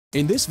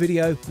In this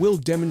video, we'll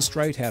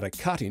demonstrate how to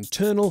cut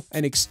internal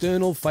and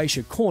external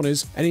fascia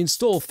corners and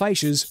install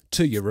fascias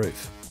to your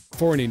roof.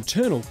 For an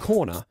internal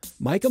corner,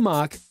 make a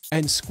mark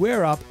and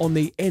square up on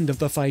the end of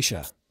the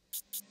fascia.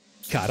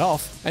 Cut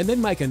off and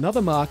then make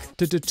another mark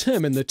to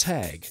determine the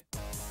tag.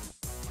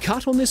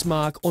 Cut on this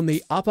mark on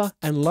the upper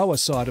and lower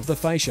side of the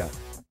fascia,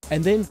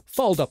 and then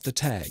fold up the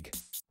tag.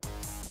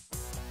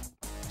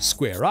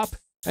 Square up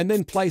and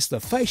then place the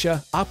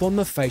fascia up on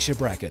the fascia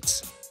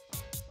brackets.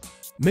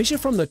 Measure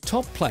from the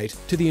top plate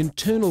to the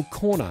internal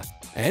corner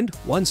and,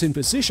 once in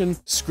position,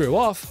 screw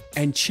off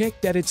and check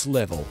that it's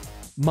level.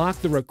 Mark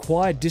the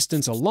required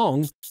distance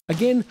along.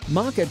 Again,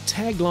 mark a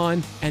tag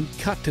line and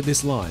cut to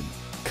this line.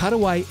 Cut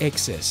away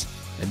excess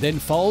and then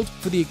fold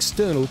for the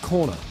external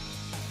corner.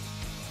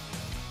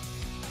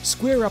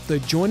 Square up the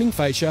joining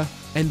fascia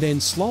and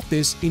then slot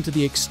this into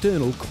the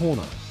external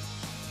corner.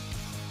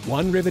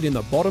 1 rivet in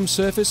the bottom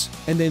surface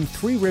and then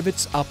 3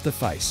 rivets up the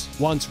face.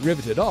 Once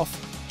riveted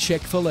off,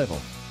 check for level.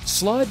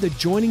 Slide the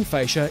joining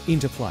fascia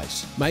into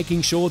place,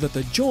 making sure that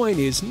the join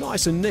is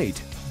nice and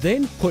neat.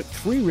 Then put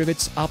 3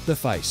 rivets up the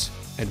face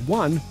and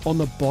 1 on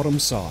the bottom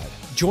side.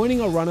 Joining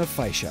a run of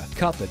fascia,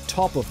 cut the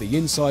top of the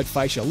inside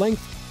fascia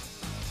length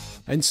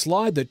and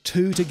slide the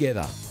 2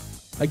 together.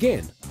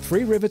 Again,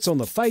 3 rivets on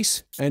the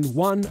face and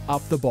 1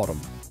 up the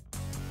bottom.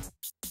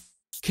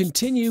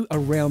 Continue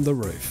around the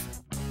roof.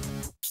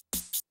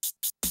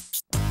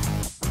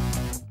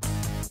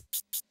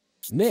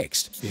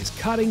 Next is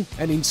cutting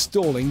and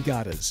installing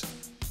gutters.